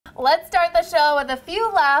let's start the show with a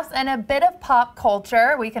few laughs and a bit of pop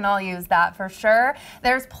culture. We can all use that for sure.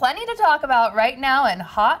 There's plenty to talk about right now in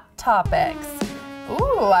Hot Topics.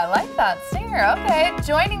 Ooh, I like that stinger. Okay,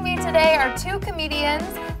 joining me today are two comedians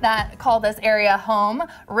that call this area home,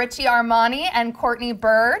 Ricci Armani and Courtney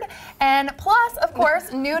Byrd. And plus, of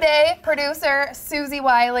course, New Day producer Suzie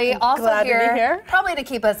Wiley, also Glad to be here. probably to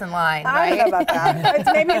keep us in line, I don't right? know about that.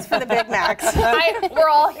 Maybe it's for the Big Macs. We're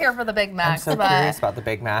all here for the Big Macs. I'm so curious about the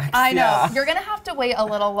Big Macs. I know. Yeah. You're going to have to wait a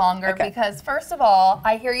little longer because, first of all,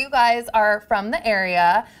 I hear you guys are from the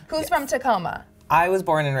area. Who's from Tacoma? I was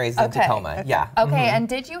born and raised in Tacoma. Yeah. Okay, and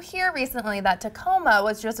did you hear recently that Tacoma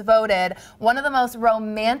was just voted one of the most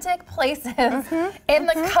romantic places in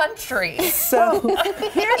the country? So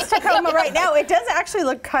here's Tacoma right now. It does actually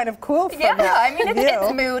look kind of cool from I mean,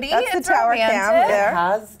 it's moody. That's it's the tower romantic. cam It there.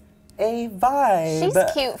 has a vibe.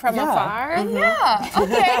 She's cute from afar. Yeah.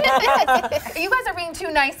 Okay. You guys are being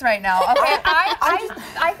too nice right now. Okay.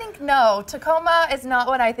 I think no. Tacoma is not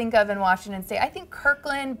what I think of in Washington State. I think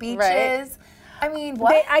Kirkland, beaches. Right. I mean,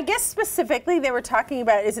 what? I guess specifically they were talking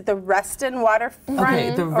about, is it the Reston waterfront? Okay,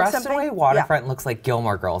 the Reston waterfront looks like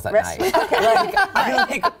Gilmore Girls at night. Like, I'm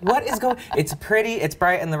like, what is going? It's pretty, it's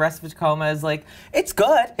bright, and the rest of Tacoma is like, it's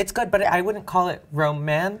good, but I wouldn't call it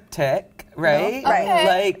romantic, right? No. Right. Okay.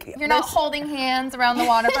 Like, You're not holding hands around the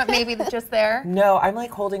waterfront, maybe just there? no, I'm like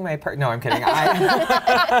holding my no, I'm kidding.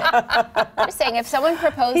 I'm just saying, if someone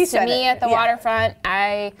proposed to me at the waterfront,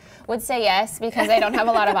 I would say yes because I don't have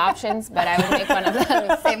a lot of options, but I would make one of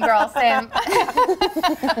them. Same girl, same.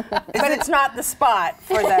 But it's not the spot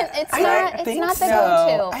for that. It's not the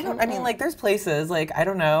go-to. I mean, like, there's places, like, I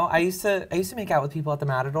don't know. I used to make out with people at the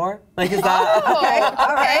Matador. Like, is that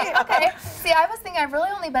Okay. See, I was thinking I've really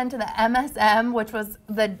only been to the MSM, which was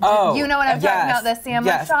the, you know what I'm talking about, the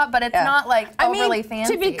sandwich shop, but it's not like overly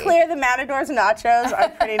fancy. To be clear, the Matador's nachos are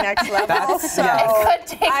pretty next level. So it could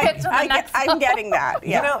take it to the next level. I'm getting that.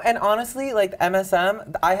 Yeah. You know, and honestly, like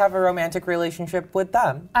MSM, I have a romantic relationship with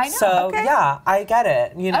them. I know. So yeah, I get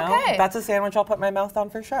it. You know, Okay. that's a sandwich I'll put my mouth on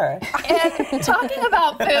for sure. And talking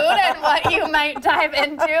about food and what you might dive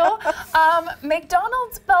into,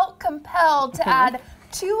 McDonald's felt compelled to add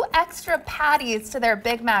 2 extra patties to their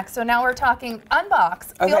Big Mac. So now we're talking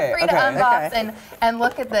unbox. Feel free to unbox and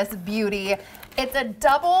look at this beauty. It's a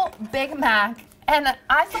double Big Mac. And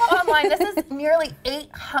I saw online, this is nearly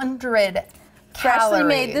 800 Freshly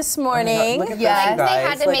made this morning. Look at Yes. this, you guys. They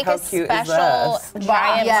had to Like, make how a cute is special this?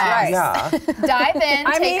 giant Yes. Yeah. Dive in,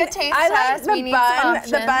 take a taste test. the We need bun. some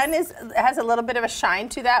options. The bun has a little bit of a shine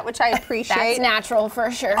to that, which I appreciate. That's natural for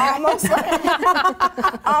sure.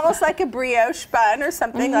 Almost like a brioche bun or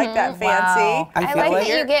something like that fancy. Wow. I like that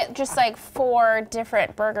you get just like 4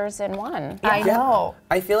 different burgers in one. I know.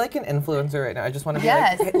 I feel like an influencer right now. I just want to be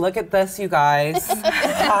Yes. like, hey, look at this, you guys.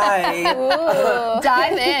 Hi.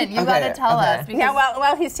 Dive in. You got to tell us. Because Now,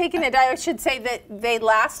 while he's taking it, I should say that they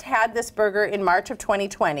last had this burger in March of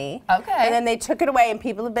 2020. Okay. And then they took it away, and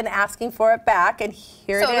people have been asking for it back. And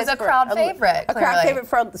here it is. So it was a crowd favorite, A crowd clearly.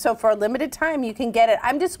 favorite. So for a limited time, you can get it.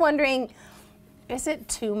 I'm just wondering, is it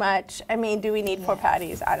too much? I mean, do we need 4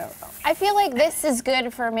 patties? I don't know. I feel like this is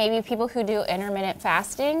good for maybe people who do intermittent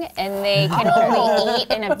fasting and they can only eat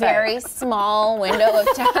in a very small window of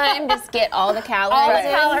time, just get all the calories. all the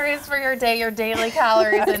calories for your day, your daily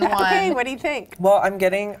calories in one. Okay, what do you think? Well, I'm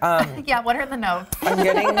getting Yeah, what are the notes? I'm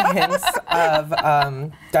getting hints of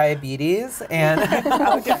diabetes and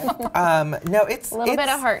no, it's A little bit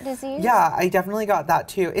of heart disease. Yeah, I definitely got that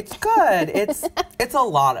too. It's good. It's a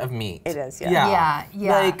lot of meat. It is, yeah.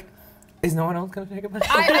 Yeah. Like, is no one else gonna take a bunch?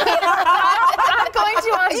 I'm going to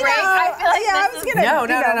on break. I feel like I this was is gonna.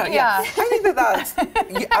 No. Yeah. I think that's.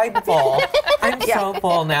 I'm full. I'm so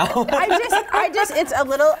full now. I just, it's a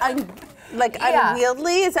little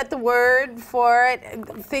unwieldy. Is that the word for it?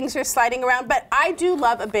 Things are sliding around, but I do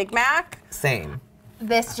love a Big Mac. Same.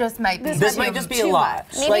 This just might be. This might just be a lot.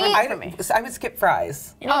 much. Like Maybe- I would skip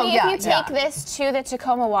fries. Maybe yeah, if you take this to the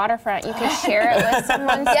Tacoma waterfront, you could share it with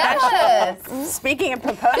someone special. Yes. Speaking of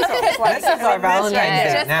proposals, This is our Valentine's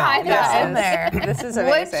Day Just now. hide that in there. This is Would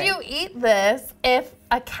amazing. you eat this if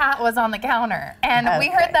a cat was on the counter? And we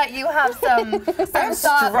heard that you have some I have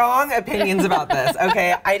strong opinions about this.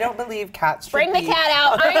 Okay, I don't believe cats should Bring the be- cat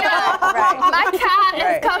out. I know. My cat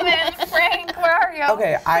is coming. Frank, where are you?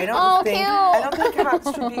 Okay, I don't think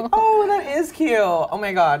cats should be. Oh, that is cute. Oh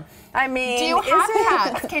my god. I mean, Do you have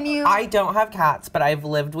cats? Can you? I don't have cats, but I've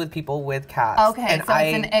lived with people with cats. Okay, and so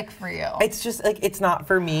it's an ick for you. It's just like, it's not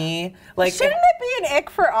for me. Like, shouldn't it be an ick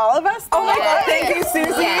for all of us? oh my God, thank you, Susie.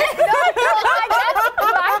 I guess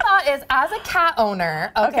what I thought is, as a cat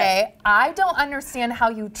owner, okay, I don't understand how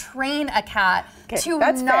you train a cat to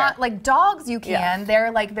not, like dogs you can,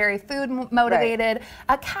 they're like very food motivated. Right.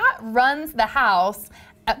 A cat runs the house.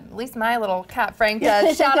 At least my little cat Frank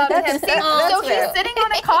does. Shout out to him. So he's sitting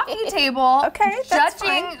on a coffee table,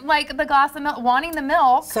 judging like the glass of milk, wanting the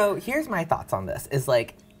milk. So here's my thoughts on this: is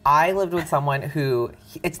like, I lived with someone who,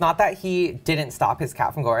 it's not that he didn't stop his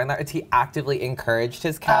cat from going there, it's he actively encouraged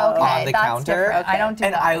his cat on the counter. I don't do that.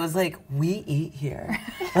 And I was like, we eat here.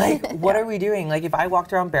 Like, what are we doing? Like, if I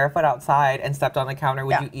walked around barefoot outside and stepped on the counter,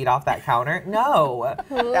 would you eat off that counter? No.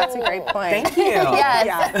 That's a great point. Thank you.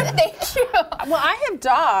 Yes, thank you. Well, I have a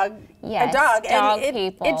dog,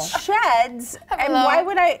 and it sheds. And why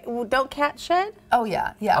would I? Don't cats shed? Oh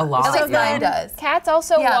yeah, yeah. A lot. At least mine does. Cats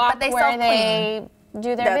also walk but they where they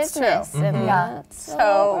do their business. True. And that's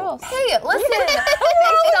so hey, listen, they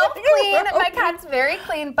self-clean. My cat's very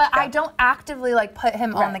clean, but I don't actively like put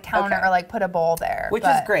him on the counter or like put a bowl there. Which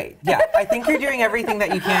is great. Yeah, I think you're doing everything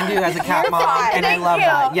that you can do as a cat mom, and I love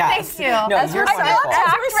that. Yes. Thank you. No, you're wonderful.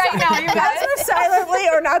 Right now, you guys. As we're silently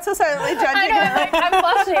or not so silently judging her. I'm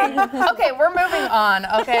blushing. Okay, we're moving on.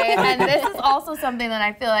 Okay, and this is also something that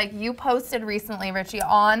I feel like you posted recently, Richie,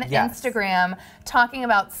 on Instagram, talking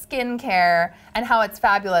about skincare and how it's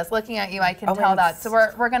fabulous. Looking at you, I can tell that. So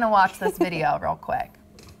we're gonna watch this video real quick.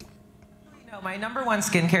 My number one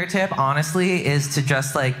skincare tip, honestly, is to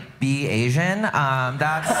just like be Asian.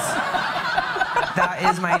 That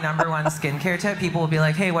is my number one skincare tip. People will be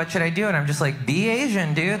like, hey, what should I do? And I'm just like, be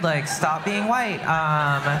Asian, dude. Like, stop being white.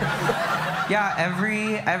 Yeah,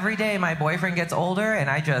 every day my boyfriend gets older and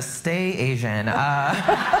I just stay Asian. Okay,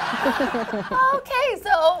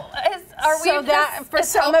 so are we? So that for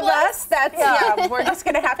some of us, that's we're just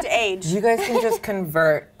gonna have to age. You guys can just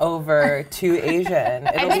convert over to Asian.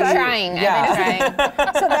 I've been trying.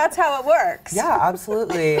 So that's how it works. Yeah,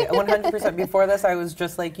 absolutely. 100%. Before this, I was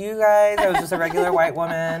just like you guys. I was just a regular white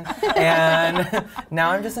woman, and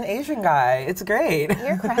now I'm just an Asian guy. It's great.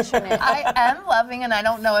 You're crushing it. I am loving, and I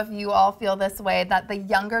don't know if you all feel this way, that the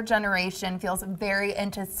younger generation feels very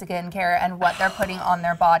into skincare and what they're putting on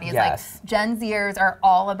their bodies. Yes. Like Gen Zers are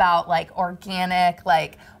all about like organic,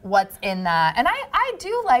 like what's in that, and I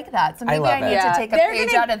do like that. So maybe I need to take a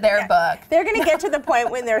page out of their book. They're gonna get to the point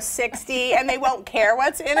when they're 60 and they won't care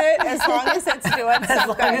what's in it as long as it's doing something. As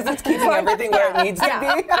long as it's keeping everything where it needs to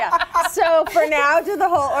be. So for now, do the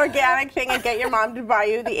whole organic thing and get your mom to buy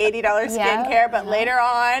you the $80 skincare, but later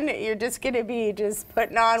on, you're just gonna be just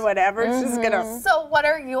putting on whatever. It's just gonna. So what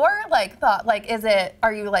are your like thoughts? Like,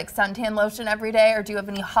 are you like suntan lotion every day, or do you have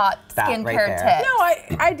any hot skincare tips?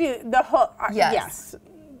 No, I do the whole. Yes.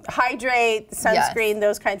 Hydrate, sunscreen,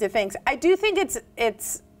 those kinds of things. I do think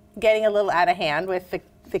it's getting a little out of hand with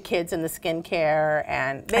the kids and the skincare,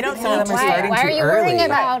 and they don't need to. Why are you worrying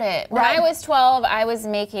about it? When I was 12, I was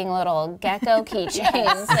making little gecko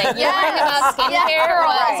keychains. Like, you're worrying about skincare?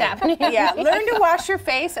 What's happening? Yeah, learn to wash your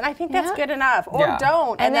face, and I think that's good enough. Or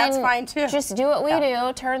don't, and that's fine too. Just do what we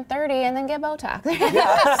do, turn 30, and then get Botox.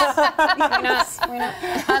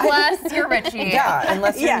 Unless you're Richie. Yeah,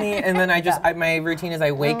 unless you're me, and then my routine is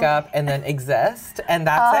I wake up and then exist, and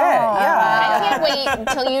that's it. Yeah. I can't wait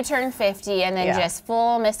until you turn 50 and then just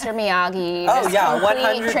full Mr. Miyagi. Oh yeah,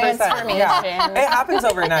 100%. Transformation. Yeah. It happens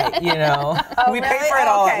overnight, you know. We pay for it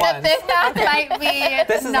all at once. That might be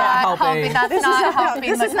this is not helping. That's not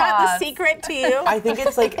helping. This is not the secret to you. I think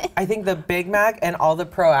it's like the Big Mac and all the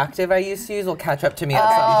Proactive I used to use will catch up to me at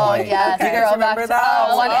some point. Yes. Do you guys remember that?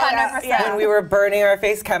 Oh, 100%. When we were burning our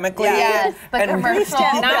face chemically. Yes, the commercial.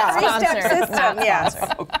 Three-step system, yes.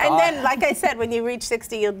 Oh, and then, like I said, when you reach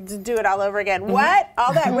 60, you'll do it all over again. What?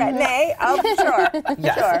 All that retin-A? Oh, sure.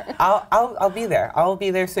 Yes. Sure. I'll be there. I'll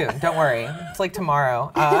be there soon. Don't worry. It's like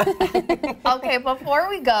tomorrow. Okay, before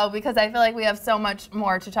we go, because I feel like we have so much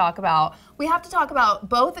more to talk about, we have to talk about,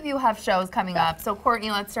 both of you have shows coming up. So Courtney,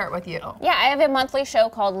 let's start with you. Yeah, I have a monthly show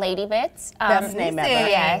called Lady Bits. Best name ever.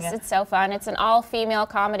 Yes, it's so fun. It's an all-female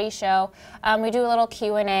comedy show. We do a little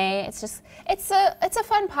Q&A. It's a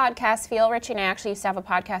fun podcast feel. Richie and I actually used to have a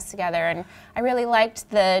podcast together, and I really liked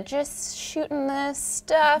the just shooting the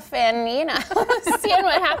stuff and, seeing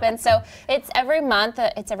what happens. So it's every month.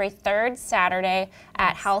 It's every third Saturday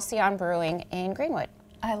at Halcyon Brewing in Greenwood.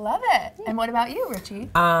 I love it. And what about you, Richie?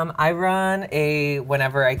 I run a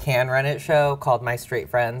whenever I can run it show called My Straight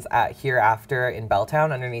Friends at Hereafter in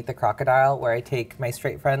Belltown underneath the Crocodile, where I take my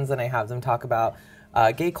straight friends and I have them talk about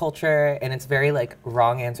gay culture, and it's very like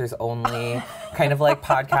wrong answers only, kind of like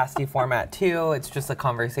podcasty format too. It's just a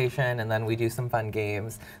conversation, and then we do some fun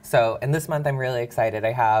games. So, and this month I'm really excited.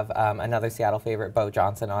 I have another Seattle favorite, Bo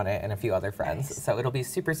Johnson, on it, and a few other friends. So it'll be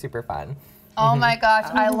super, super fun. Oh my gosh,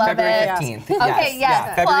 I love February it. 15th. Okay, yes.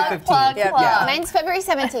 Yeah, February 15th. Plug. Yeah. Mine's February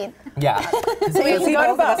 17th. Yeah. So you'll see both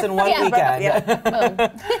of us in one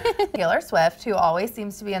weekend. Taylor Swift, who always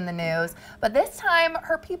seems to be in the news, but this time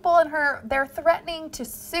her people and they're threatening to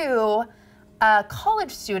sue a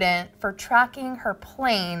college student for tracking her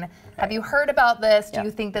plane. Have you heard about this? Do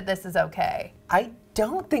you think that this is okay? I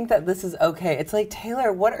don't think that this is okay. It's like,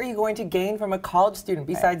 Taylor, what are you going to gain from a college student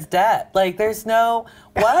besides debt? Like, there's no,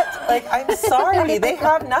 what? Like, I'm sorry, they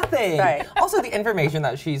have nothing. Right. Also, the information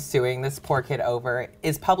that she's suing this poor kid over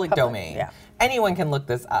is public domain. Yeah. Anyone can look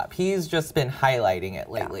this up. He's just been highlighting it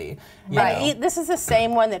lately. Right. This is the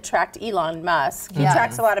same one that tracked Elon Musk. He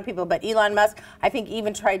tracks a lot of people, but Elon Musk, I think,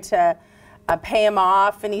 even tried to pay him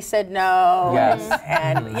off, and he said no. Yes.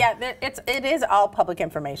 And it is all public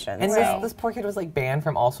information. And so. this poor kid was like banned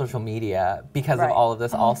from all social media because of all of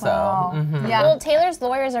this also. Wow. Yeah. Well, Taylor's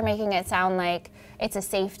lawyers are making it sound like it's a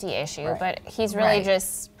safety issue, but he's really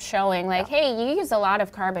just showing like, hey, you use a lot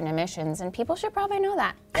of carbon emissions, and people should probably know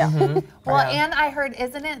that. Well, and I heard,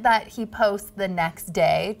 isn't it that he posts the next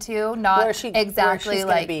day too? Not where she's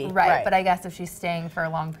like be. right, but I guess if she's staying for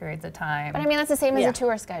long periods of time. But I mean, that's the same as a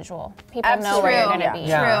tour schedule. People know where you're going to be.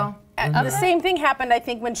 Yeah. True. The same thing happened, I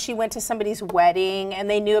think, when she went to somebody's wedding, and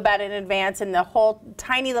they knew about it in advance, and the whole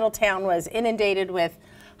tiny little town was inundated with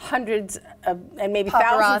hundreds of, and maybe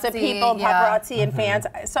thousands of people, paparazzi and fans.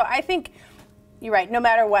 So I think you're right. No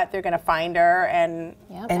matter what, they're going to find her, and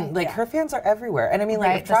her fans are everywhere. And I mean,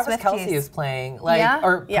 like, if Travis Kelce is playing, like,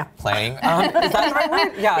 playing, is that the right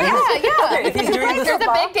word? Yeah. Okay, if he's doing There's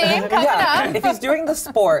a big game coming up. If he's doing the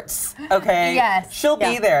sports, she'll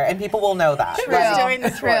be there, and people will know that. True.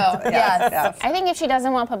 Yes. I think if she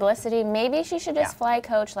doesn't want publicity, maybe she should just fly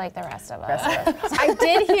coach like the rest of us. I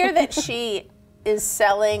did hear that she is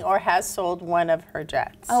selling or has sold one of her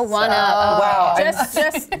jets. Oh, one up. Wow.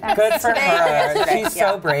 Just good for her. She's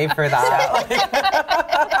so brave for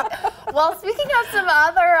that. Well, speaking of some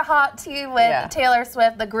other hot tea with Taylor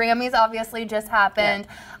Swift, the Grammys obviously just happened.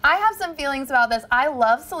 I have some feelings about this. I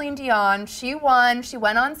love Celine Dion. She won. She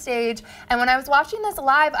went on stage. And when I was watching this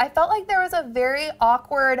live, I felt like there was a very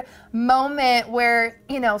awkward moment where,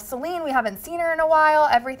 you know, Celine, we haven't seen her in a while,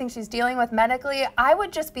 everything she's dealing with medically. I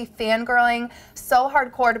would just be fangirling so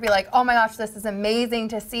hardcore to be like, oh my gosh, this is amazing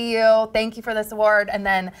to see you. Thank you for this award. And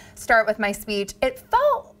then start with my speech. It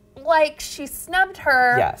felt like she snubbed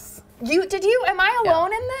her. Yes. Am I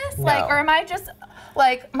alone in this? No. Like, or am I just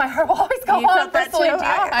like, my heart will always go on for Celine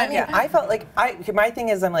Dion? I mean, I felt like, my thing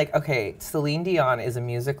is, I'm like, okay, Celine Dion is a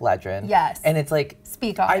music legend. Yes. And it's like,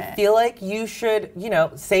 speak on it. I feel like you should, you know,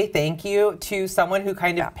 say thank you to someone who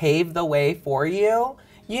kind of paved the way for you.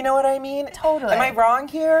 You know what I mean? Totally. Am I wrong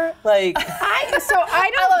here? Like,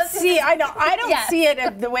 I don't see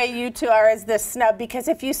it the way you two are as this snub, because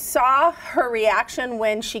if you saw her reaction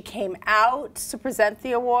when she came out to present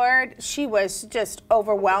the award, she was just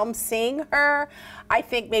overwhelmed seeing her. I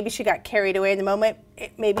think maybe she got carried away in the moment.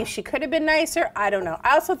 Maybe she could have been nicer. I don't know.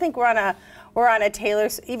 I also think we're on a Taylor,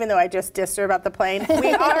 even though I just dissed her about the plane,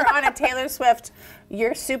 we are on a Taylor Swift,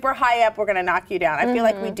 you're super high up, we're going to knock you down. I feel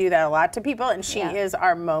like we do that a lot to people, and she is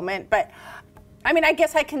our moment. But, I mean, I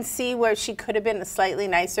guess I can see where she could have been slightly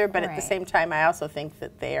nicer, but at the same time, I also think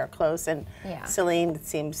that they are close, and Celine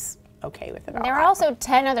seems okay with it all. There are also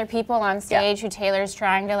 10 other people on stage who Taylor's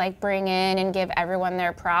trying to like bring in and give everyone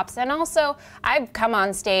their props. And also, I've come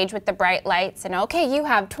on stage with the bright lights and okay, you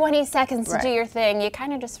have 20 seconds to do your thing. You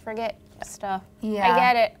kind of just forget stuff. I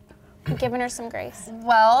get it. I'm giving her some grace.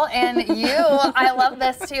 Well, and I love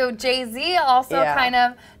this too. Jay-Z also kind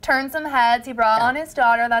of turned some heads. He brought on his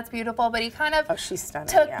daughter. That's beautiful. But he kind of she's stunning.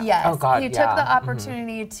 took he took the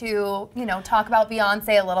opportunity to talk about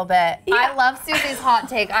Beyonce a little bit. I love Susie's hot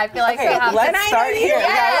take. I feel like we have let's start here.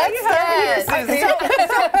 Yes. So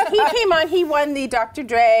he came on. He won the Dr.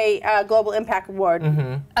 Dre Global Impact Award.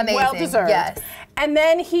 Amazing. Well deserved. Yes. And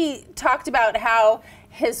then he talked about how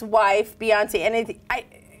his wife Beyonce, and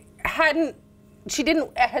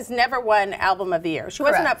has never won Album of the Year. She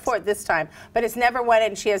wasn't up for it this time, but has never won it,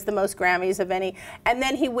 and she has the most Grammys of any. And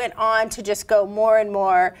then he went on to just go more and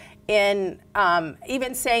more in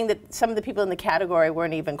even saying that some of the people in the category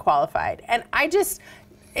weren't even qualified. And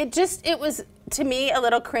it was, to me, a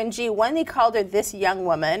little cringy. One, he called her this young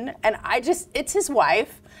woman, and it's his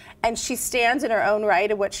wife, and she stands in her own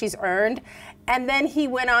right of what she's earned. And then he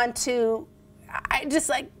went on to I just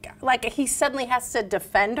like he suddenly has to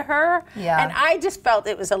defend her. Yeah. And I just felt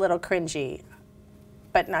it was a little cringy.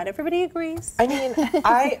 But not everybody agrees. I mean,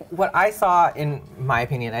 what I saw, in my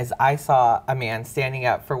opinion, is I saw a man standing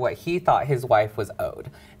up for what he thought his wife was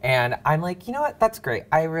owed. And I'm like, you know what, that's great.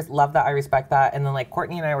 I love that, I respect that. And then like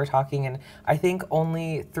Courtney and I were talking, and I think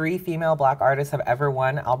only 3 female Black artists have ever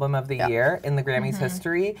won Album of the Year in the Grammys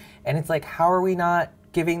history. And it's like, how are we not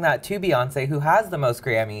giving that to Beyonce, who has the most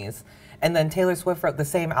Grammys? And then Taylor Swift wrote the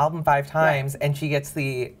same album 5 times, and she gets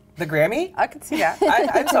the Grammy? I can see that.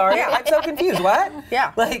 I'm sorry, I'm so confused. What?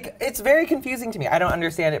 Yeah. Like, it's very confusing to me. I don't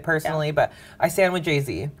understand it personally, but I stand with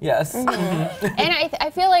Jay-Z. Yes. And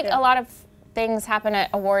I feel like a lot of things happen at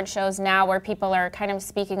award shows now where people are kind of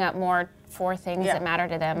speaking up more for things that matter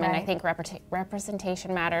to them, and I think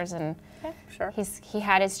representation matters, and he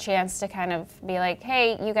had his chance to kind of be like,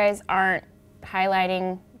 hey, you guys aren't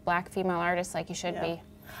highlighting Black female artists like you should be.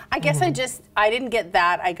 I guess I didn't get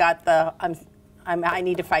that. I got the I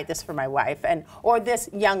need to fight this for my wife, or this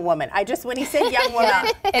young woman. when he said young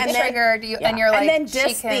woman, it triggered you, and you're like, and then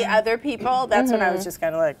just the other people. That's when I was just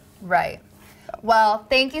kind of like, right. Well,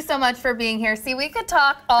 thank you so much for being here. See, we could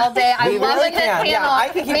talk all day. I love really this panel. Yeah, I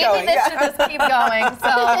can keep Maybe going. this should just keep going.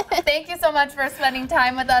 So thank you so much for spending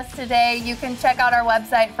time with us today. You can check out our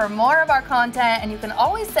website for more of our content, and you can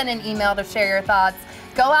always send an email to share your thoughts.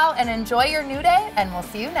 Go out and enjoy your new day, and we'll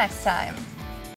see you next time.